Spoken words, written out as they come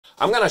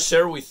I'm gonna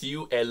share with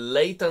you a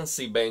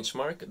latency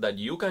benchmark that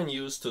you can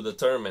use to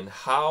determine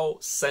how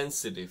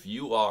sensitive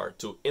you are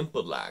to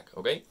input lag,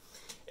 okay?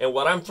 And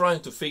what I'm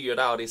trying to figure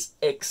out is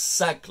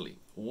exactly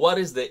what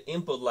is the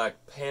input lag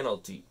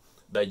penalty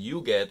that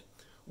you get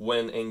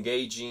when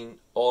engaging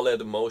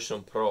OLED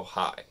Motion Pro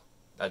High.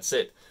 That's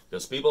it.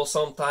 Because people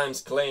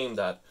sometimes claim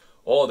that,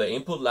 oh, the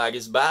input lag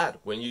is bad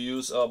when you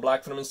use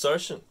black film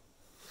insertion.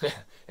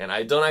 And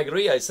I don't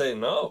agree. I say,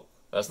 no,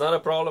 that's not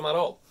a problem at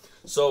all.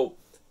 So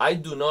I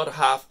do not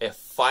have a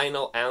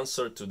final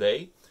answer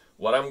today.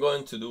 What I'm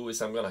going to do is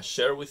I'm going to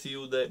share with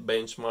you the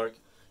benchmark,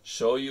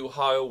 show you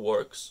how it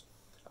works.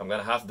 I'm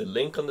going to have the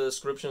link in the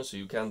description so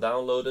you can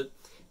download it.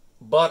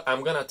 But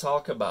I'm going to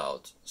talk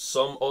about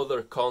some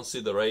other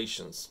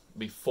considerations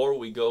before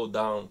we go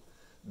down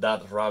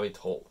that rabbit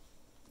hole.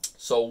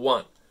 So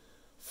one,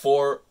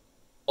 for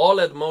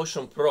OLED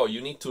Motion Pro,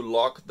 you need to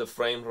lock the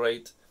frame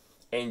rate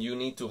and you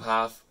need to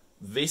have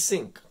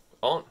VSync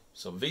on.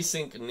 So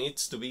VSync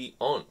needs to be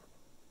on.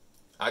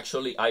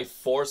 Actually, I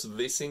force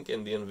VSync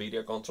in the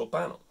NVIDIA control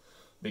panel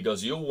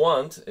because you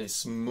want a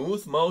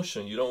smooth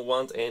motion. You don't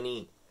want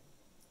any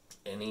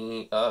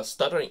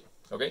stuttering,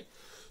 okay?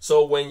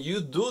 So when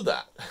you do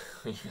that,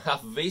 you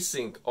have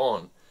VSync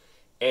on,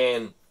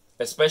 and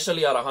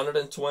especially at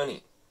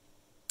 120,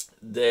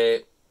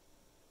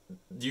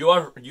 you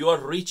are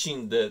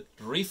reaching the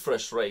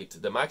refresh rate,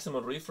 the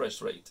maximum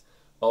refresh rate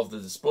of the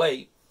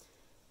display.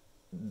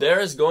 There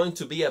is going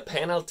to be a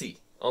penalty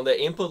on the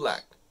input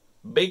lag,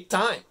 big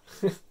time.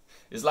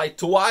 It's like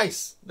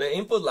twice the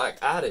input lag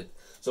added.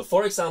 So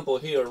for example,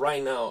 here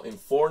right now in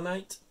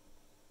Fortnite,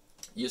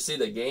 you see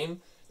the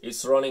game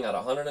is running at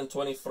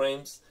 120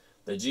 frames.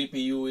 The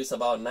GPU is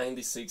about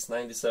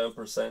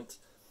 96-97%,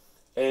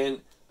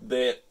 and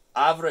the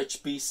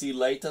average PC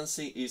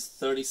latency is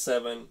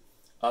 37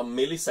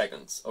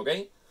 milliseconds,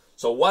 okay?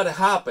 So what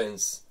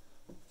happens,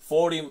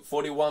 41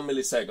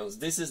 milliseconds,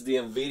 this is the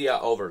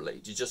NVIDIA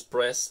overlay. You just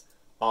press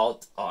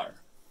Alt-R.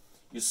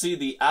 You see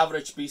the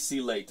average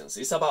PC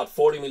latency is about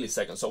 40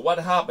 milliseconds. So what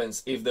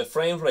happens if the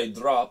frame rate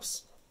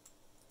drops?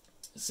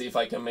 See if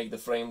I can make the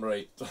frame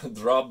rate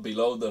drop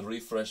below the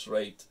refresh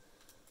rate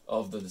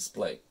of the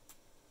display.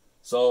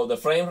 So the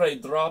frame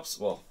rate drops,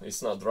 well,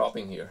 it's not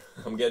dropping here.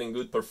 I'm getting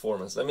good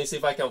performance. Let me see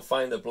if I can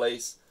find a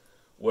place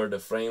where the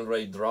frame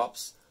rate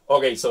drops.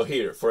 Okay, so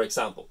here, for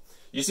example,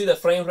 you see the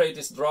frame rate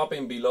is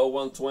dropping below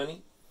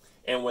 120,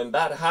 and when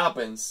that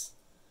happens,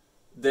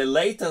 the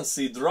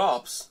latency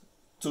drops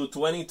to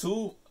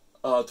 23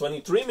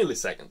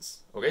 milliseconds.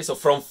 Okay, so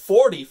from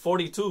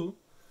 42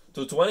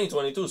 to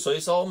 22, so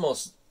it's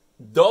almost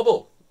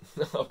double.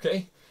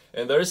 Okay,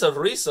 and there is a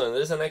reason,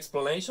 there is an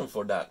explanation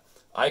for that.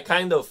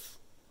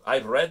 I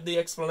read the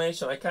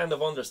explanation, I kind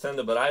of understand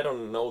it, but I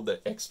don't know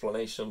the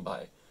explanation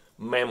by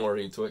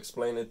memory to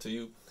explain it to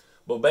you.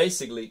 But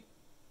basically,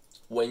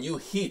 when you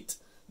hit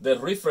the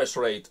refresh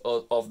rate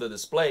of the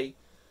display,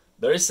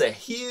 there is a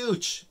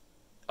huge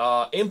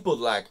input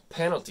lag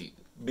penalty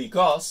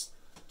because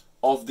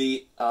of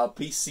the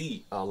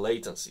PC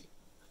latency.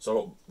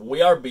 So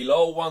we are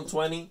below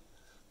 120,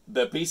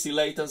 the PC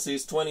latency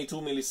is 22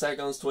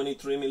 milliseconds,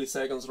 23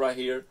 milliseconds right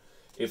here.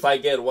 If I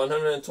get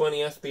 120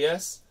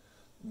 FPS,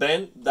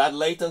 then that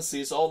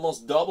latency is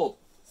almost double,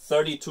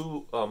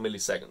 32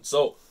 milliseconds.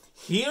 So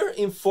here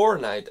in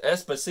Fortnite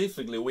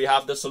specifically, we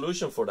have the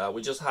solution for that.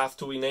 We just have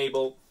to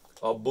enable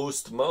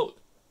boost mode.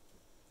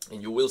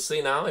 And you will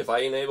see now, if I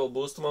enable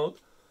boost mode,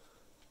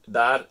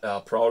 that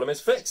problem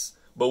is fixed.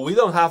 But we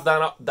don't have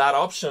that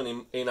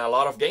option in a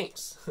lot of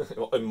games.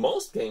 In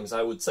most games,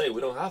 I would say, we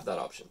don't have that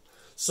option.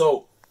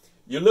 So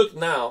you look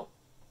now,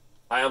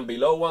 I am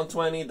below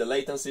 120, the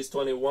latency is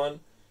 21.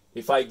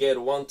 If I get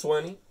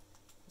 120,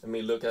 let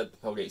me look at,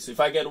 okay, so if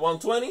I get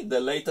 120, the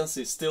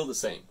latency is still the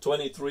same,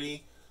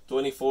 23,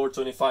 24,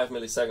 25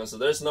 milliseconds. So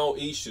there's no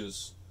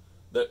issues.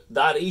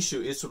 That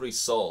issue is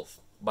resolved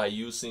by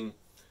using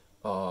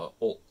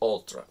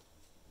Ultra,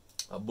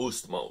 a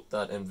boost mode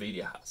that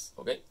NVIDIA has,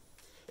 okay?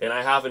 And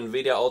I have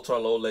NVIDIA ultra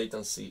low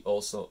latency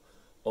also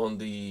on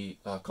the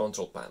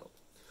control panel.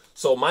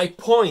 So my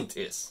point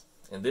is,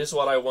 and this is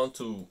what I want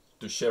to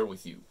share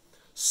with you.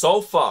 So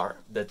far,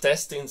 the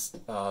testings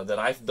that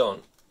I've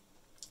done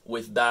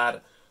with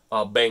that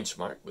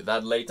benchmark, with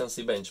that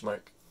latency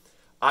benchmark,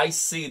 I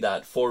see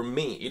that for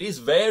me, it is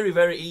very,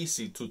 very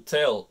easy to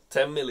tell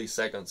 10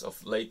 milliseconds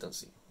of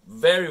latency.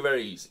 Very,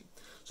 very easy.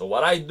 So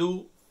what I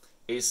do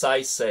is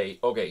I say,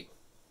 okay,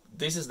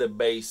 this is the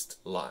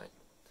baseline.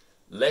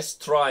 Let's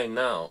try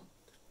now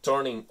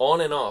turning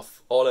on and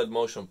off OLED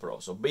Motion Pro,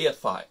 so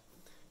BFI,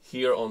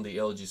 here on the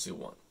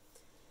LGC1.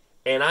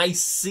 And I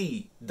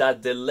see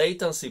that the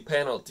latency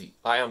penalty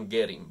I am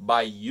getting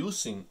by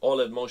using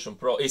OLED Motion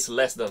Pro is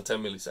less than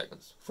 10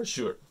 milliseconds, for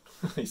sure.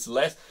 It's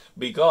less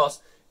because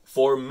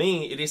for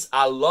me it is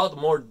a lot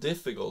more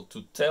difficult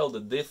to tell the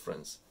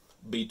difference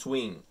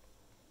between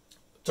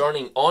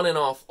turning on and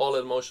off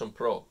OLED Motion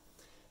Pro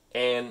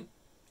and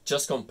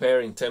just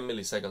comparing 10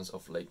 milliseconds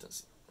of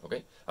latency.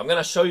 Okay, I'm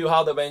gonna show you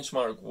how the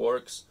benchmark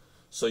works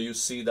so you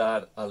see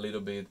that a little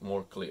bit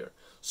more clear.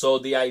 So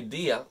the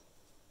idea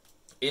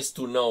is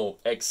to know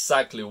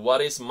exactly what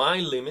is my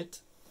limit,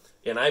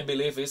 and I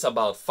believe it's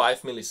about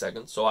 5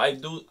 milliseconds. So I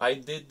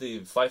did the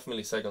 5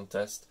 millisecond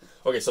test.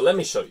 Okay, so let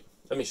me show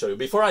you.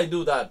 Before I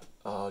do that,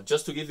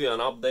 just to give you an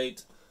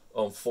update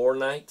on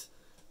Fortnite,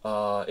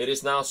 it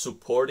is now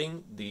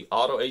supporting the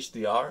auto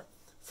HDR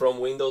from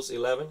Windows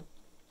 11,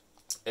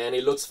 and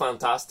it looks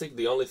fantastic.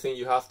 The only thing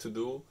you have to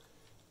do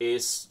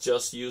is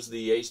just use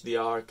the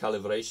HDR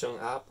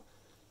calibration app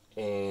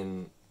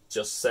and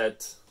just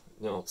set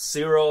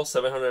 0,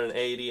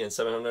 780 and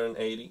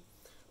 780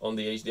 on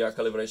the HDR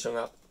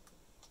calibration app,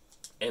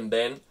 and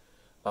then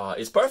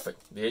it's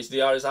perfect. The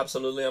HDR is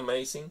absolutely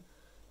amazing.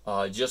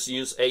 Just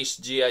use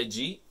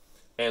HGIG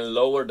and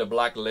lower the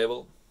black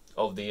level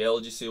of the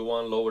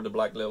LGC1, lower the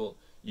black level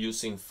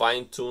using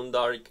fine-tuned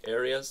dark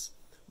areas,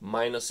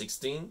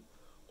 -16,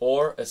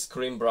 or a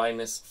screen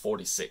brightness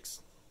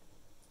 46.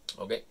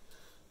 Okay,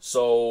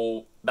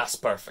 so that's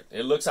perfect.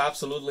 It looks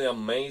absolutely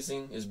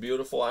amazing. It's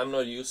beautiful. I'm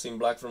not using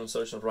black from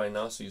insertion right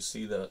now, so you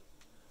see that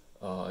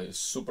it's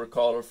super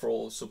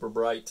colorful, super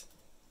bright,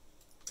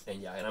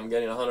 and yeah, and I'm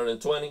getting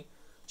 120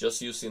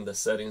 just using the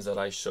settings that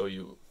I show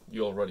you.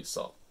 You already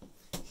saw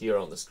here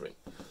on the screen.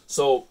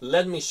 So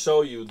let me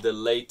show you the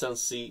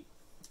latency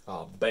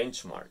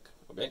benchmark.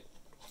 Okay,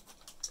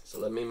 so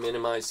let me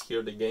minimize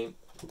here the game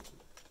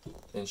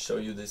and show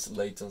you this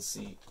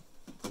latency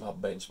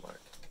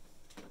benchmark.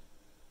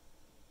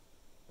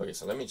 Okay,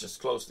 so let me just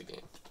close the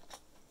game.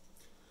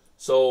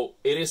 So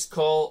it is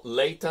called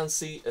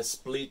latency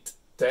split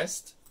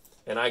test,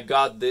 and I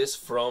got this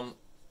from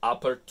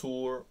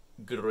Aperture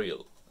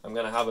Grill. I'm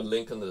gonna have a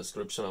link in the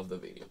description of the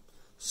video.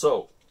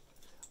 So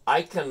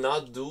I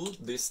cannot do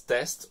this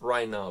test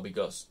right now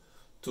because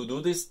to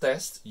do this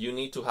test you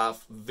need to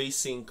have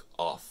VSync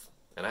off,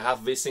 and I have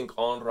VSync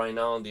on right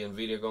now on the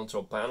NVIDIA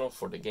control panel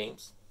for the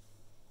games.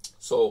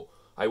 So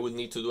I would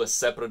need to do a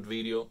separate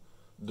video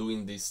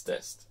doing this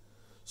test.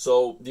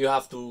 So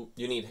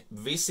you need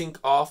VSync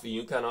off.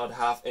 You cannot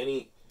have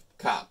any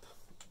cap.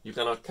 You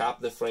cannot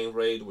cap the frame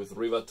rate with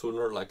Riva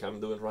Tuner like I'm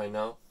doing right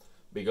now,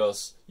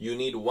 because you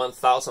need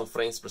 1000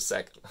 frames per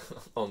second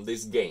on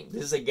this game.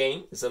 This is a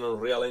game, it's an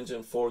Unreal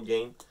Engine 4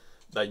 game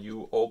that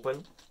you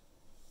open,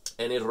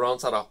 and it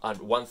runs at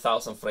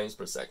 1000 frames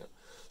per second.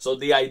 So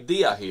the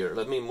idea here,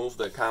 let me move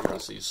the camera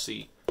so you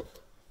see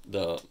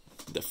the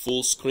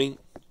full screen.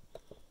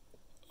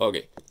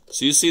 Okay,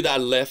 so you see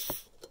that left,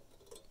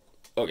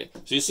 okay,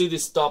 so you see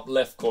this top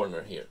left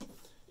corner here.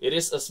 It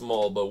is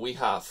small, but we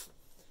have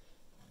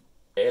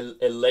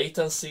a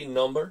latency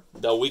number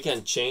that we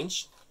can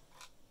change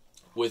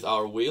with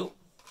our wheel.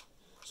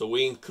 So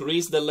we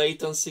increase the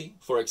latency,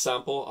 for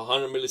example,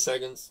 100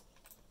 milliseconds,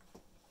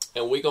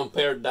 and we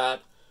compare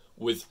that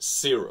with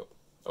 0.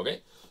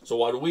 Okay, so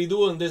what we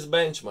do in this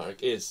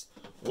benchmark is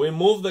we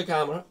move the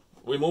camera,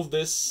 we move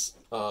this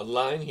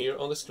line here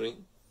on the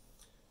screen,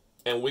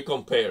 and we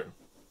compare.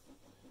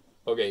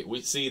 Okay,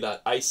 we see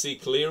that I see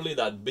clearly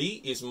that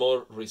B is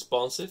more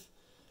responsive,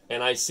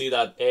 and I see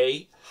that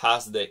A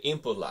has the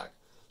input lag.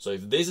 So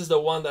if this is the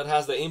one that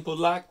has the input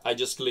lag, I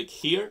just click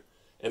here,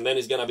 and then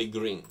it's gonna be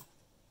green.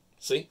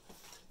 See,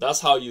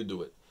 that's how you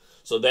do it.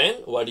 So then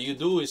what you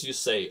do is you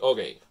say,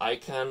 okay, I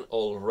can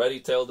already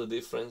tell the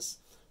difference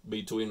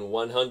between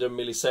 100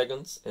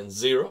 milliseconds and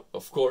 0,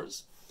 of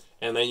course,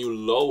 and then you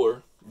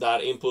lower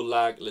that input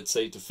lag, let's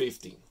say, to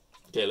 50.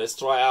 Okay, let's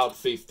try out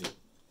 50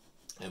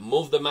 and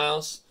move the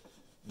mouse.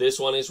 This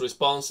one is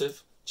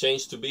responsive,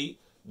 change to B.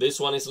 This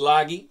one is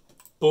laggy,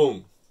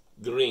 boom,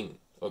 green.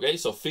 Okay,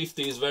 so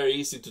 50 is very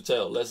easy to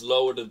tell. Let's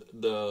lower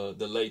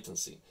the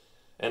latency.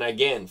 And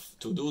again,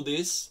 to do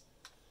this,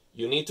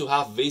 you need to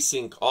have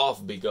VSync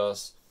off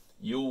because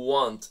you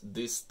want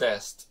this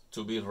test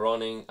to be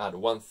running at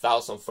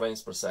 1000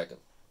 frames per second.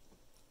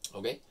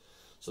 Okay,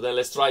 so then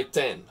let's try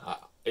 10.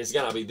 It's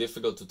gonna be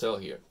difficult to tell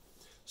here.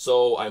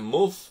 So I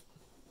move,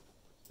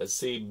 let's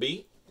see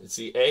B, let's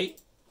see A.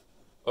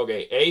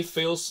 Okay, A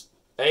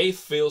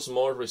feels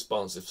more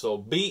responsive. So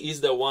B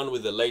is the one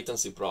with the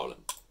latency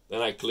problem.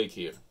 Then I click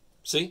here.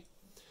 See?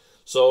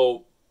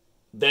 So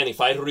then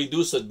if I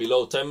reduce it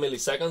below 10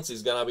 milliseconds,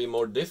 it's gonna be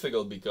more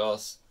difficult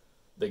because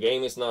the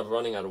game is not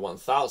running at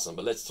 1000.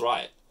 But let's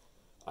try it.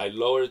 I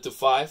lower it to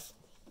 5,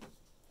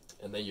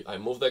 and then I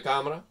move the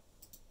camera.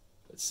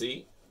 Let's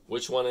see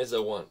which one is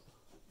the one.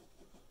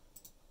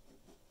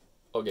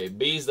 Okay,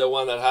 B is the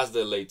one that has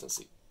the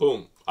latency.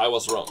 Boom, I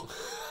was wrong.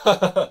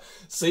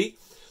 See?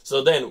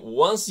 So then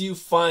once you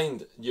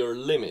find your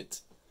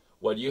limit,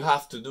 what you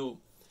have to do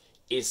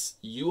is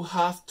you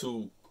have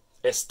to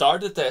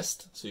start the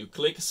test. So you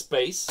click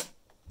space,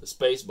 the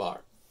space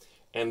bar,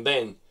 and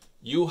then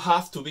you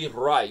have to be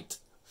right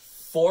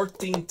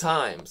 14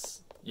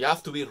 times. You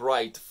have to be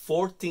right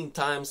 14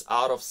 times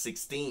out of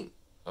 16.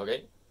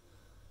 Okay,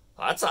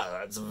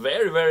 that's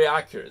very, very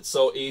accurate.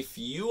 So if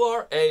you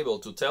are able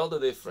to tell the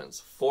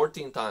difference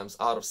 14 times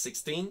out of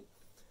 16,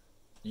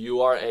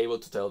 you are able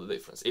to tell the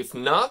difference. If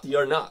not,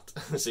 you're not.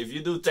 So if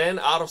you do 10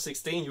 out of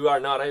 16, you are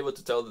not able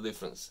to tell the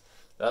difference.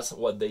 That's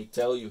what they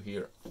tell you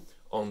here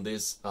on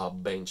this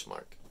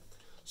benchmark.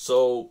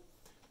 So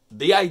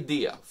the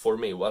idea for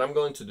me, what I'm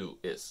going to do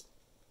is,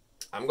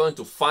 I'm going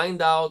to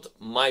find out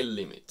my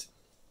limit.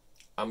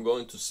 I'm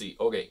going to see,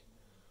 okay,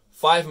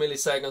 5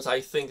 milliseconds,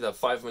 I think that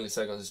 5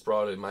 milliseconds is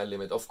probably my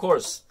limit. Of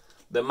course,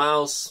 the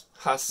mouse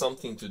has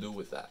something to do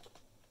with that,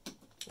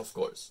 of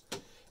course.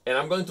 And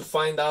I'm going to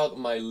find out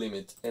my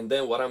limit, and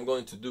then what I'm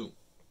going to do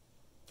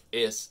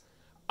is,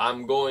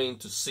 I'm going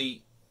to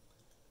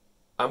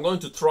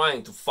try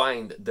to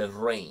find the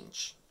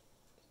range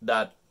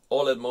that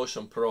OLED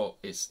Motion Pro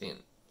is in.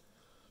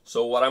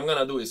 So what I'm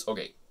gonna do is,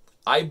 okay,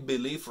 I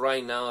believe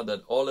right now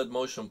that OLED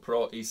Motion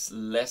Pro is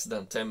less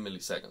than 10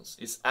 milliseconds.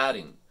 It's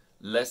adding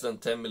less than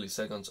 10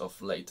 milliseconds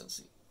of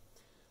latency.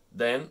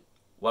 Then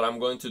what I'm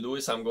going to do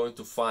is I'm going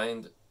to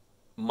find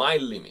my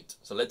limit.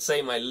 So let's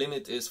say my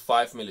limit is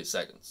 5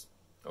 milliseconds.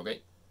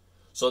 Okay?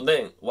 So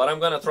then what I'm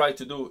gonna try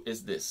to do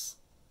is this.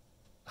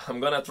 I'm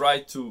gonna try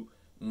to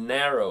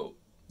narrow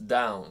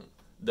down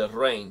the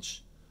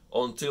range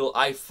until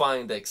I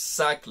find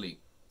exactly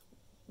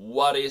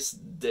what is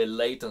the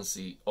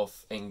latency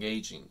of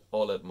engaging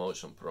OLED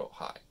Motion Pro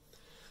High.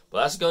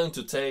 But that's going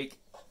to take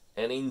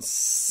an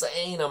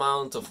insane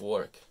amount of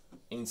work.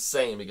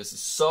 Insane, because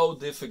it's so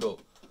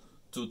difficult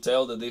to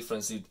tell the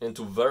difference and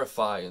to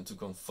verify and to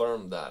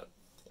confirm that.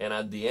 And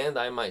at the end,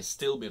 I might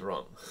still be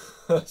wrong.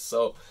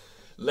 So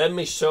let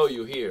me show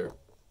you here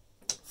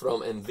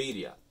from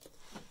NVIDIA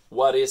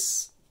what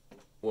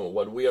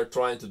we are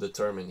trying to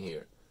determine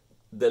here.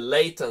 The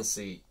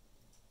latency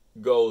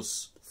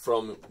goes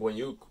from when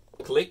you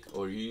click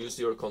or you use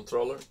your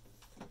controller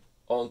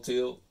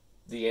until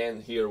the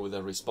end here with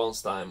the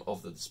response time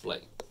of the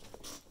display.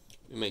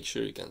 Make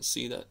sure you can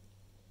see that.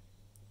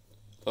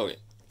 Okay,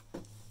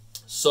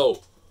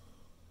 so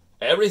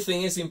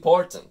everything is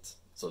important.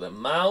 So the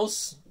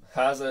mouse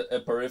has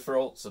a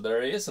peripheral, so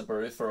there is a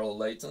peripheral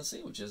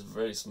latency, which is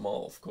very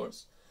small, of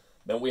course.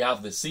 Then we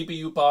have the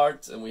CPU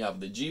part, and we have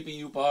the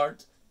GPU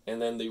part,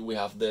 and then we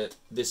have the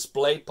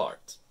display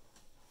part.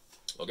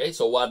 Okay,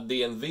 so what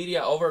the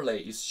NVIDIA overlay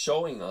is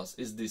showing us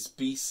is this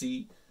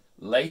PC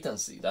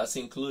latency. That's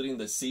including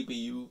the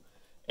CPU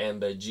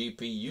and the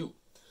GPU.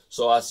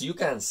 So as you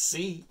can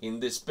see in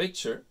this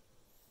picture,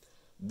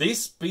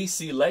 this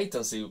PC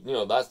latency, you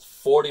know, that's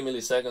 40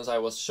 milliseconds I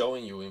was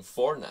showing you in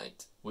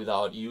Fortnite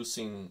without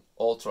using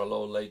ultra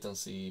low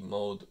latency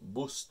mode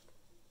boost.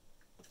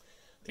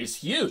 It's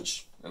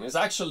huge, and it's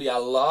actually a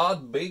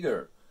lot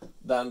bigger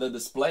than the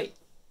display.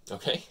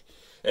 Okay,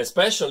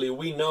 especially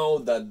we know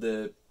that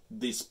the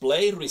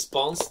display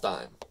response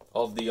time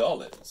of the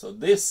OLED, so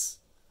this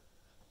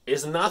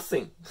is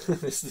nothing.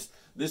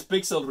 This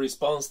pixel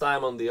response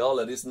time on the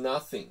OLED is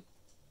nothing.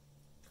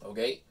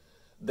 Okay,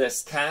 the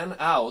scan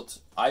out,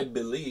 I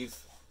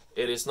believe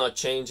it is not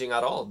changing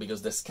at all,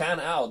 because the scan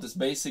out is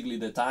basically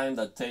the time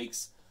that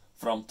takes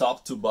from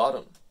top to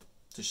bottom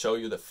to show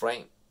you the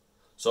frame.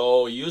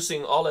 So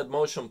using OLED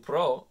Motion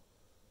Pro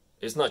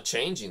is not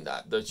changing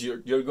that.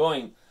 You're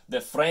going, the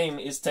frame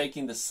is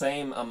taking the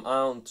same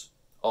amount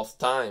of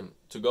time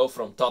to go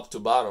from top to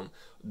bottom.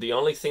 The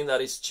only thing that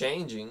is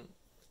changing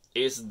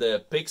is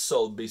the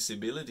pixel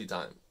visibility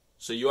time.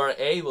 So you are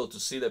able to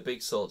see the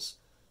pixels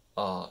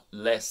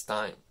less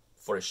time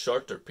for a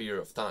shorter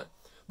period of time.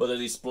 But the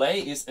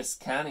display is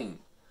scanning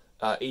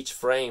each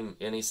frame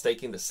and is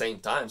taking the same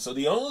time. So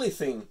the only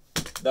thing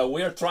that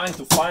we are trying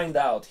to find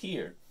out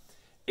here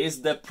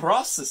is the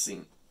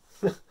processing.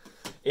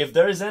 If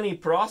there is any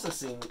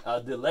processing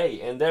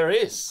delay, and there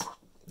is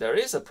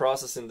a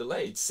processing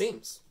delay, it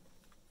seems,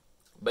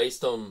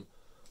 based on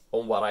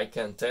what I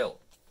can tell.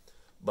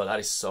 But that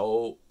is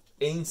so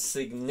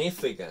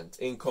insignificant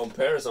in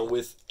comparison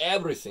with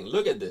everything.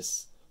 Look at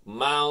this.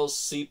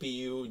 Mouse,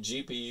 CPU,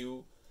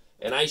 GPU.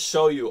 And I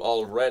show you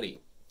already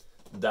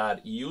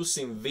that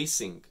using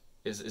VSync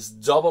is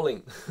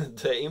doubling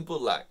the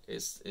input lag.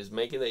 Is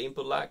making the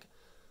input lag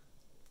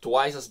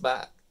twice as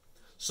bad.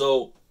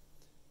 So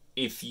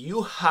if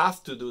you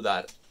have to do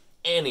that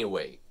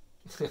anyway,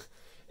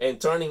 and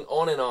turning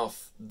on and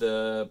off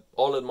the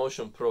OLED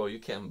Motion Pro, you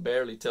can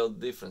barely tell the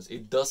difference.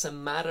 It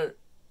doesn't matter.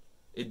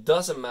 It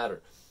doesn't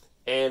matter.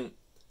 And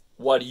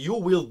what you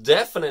will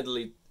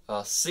definitely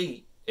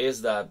see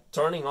is that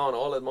turning on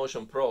OLED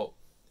Motion Pro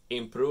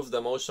improves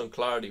the motion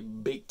clarity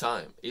big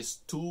time.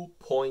 It's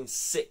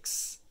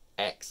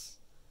 2.6x.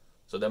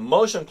 So the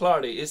motion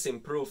clarity is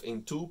improved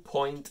in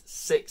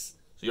 2.6.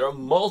 So you're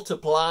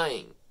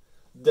multiplying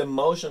the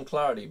motion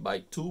clarity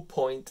by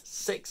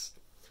 2.6.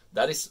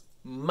 That is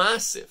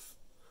massive.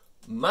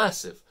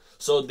 Massive.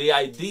 So the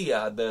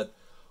idea that,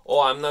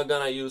 oh, I'm not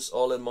gonna use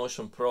OLED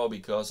Motion Pro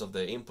because of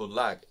the input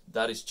lag,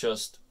 that is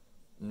just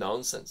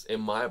nonsense,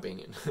 in my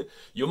opinion.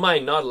 You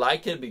might not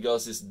like it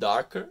because it's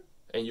darker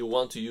and you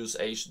want to use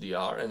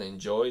HDR and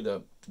enjoy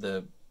the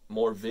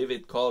more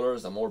vivid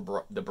colors,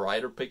 the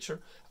brighter picture.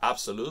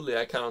 Absolutely,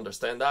 I can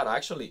understand that.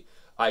 Actually,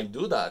 I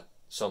do that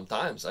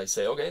sometimes. I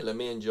say, okay, let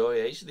me enjoy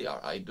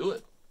HDR. I do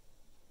it,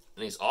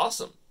 and it's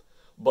awesome.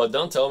 But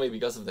don't tell me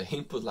because of the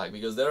input lag,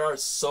 because there are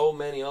so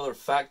many other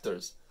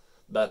factors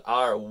that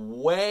are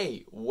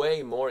way,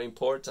 way more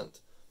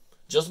important.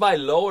 just by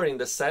lowering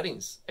the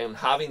settings and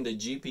having the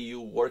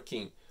GPU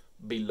working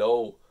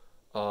below,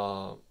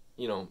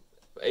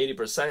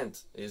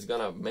 80% is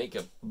gonna make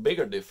a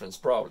bigger difference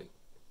probably.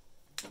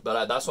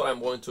 But that's what I'm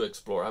going to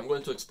explore. I'm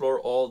going to explore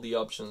all the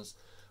options.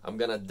 I'm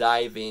gonna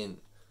dive in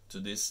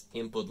to this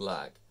input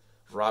lag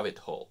rabbit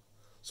hole.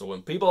 So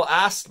when people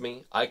ask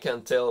me, I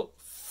can tell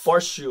for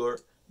sure,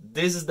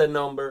 this is the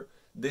number,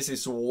 this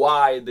is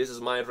why, this is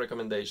my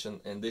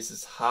recommendation, and this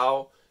is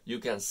how you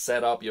can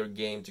set up your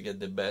game to get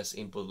the best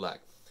input lag.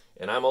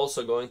 And I'm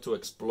also going to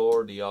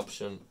explore the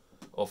option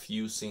of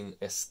using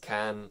a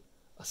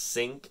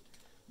sync,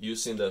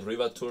 using the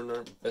Riva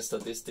Turner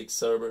statistics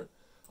server.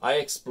 I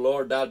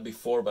explored that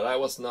before, but I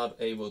was not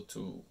able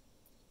to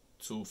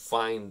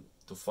find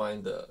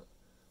the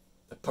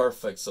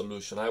perfect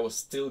solution. I was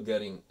still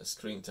getting a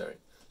screen tearing.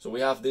 So we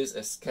have this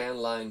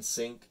scanline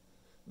sync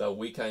that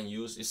we can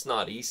use. It's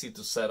not easy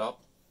to set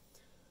up,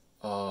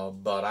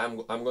 but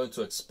I'm going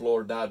to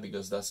explore that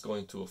because that's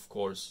going to, of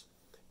course,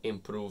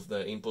 improve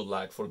the input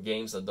lag for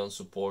games that don't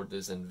support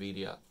this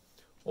NVIDIA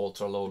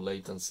ultra low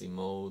latency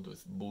mode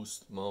with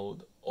boost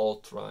mode,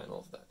 ultra, and all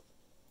of that.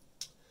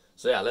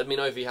 So yeah, let me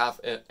know if you have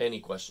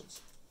any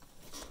questions.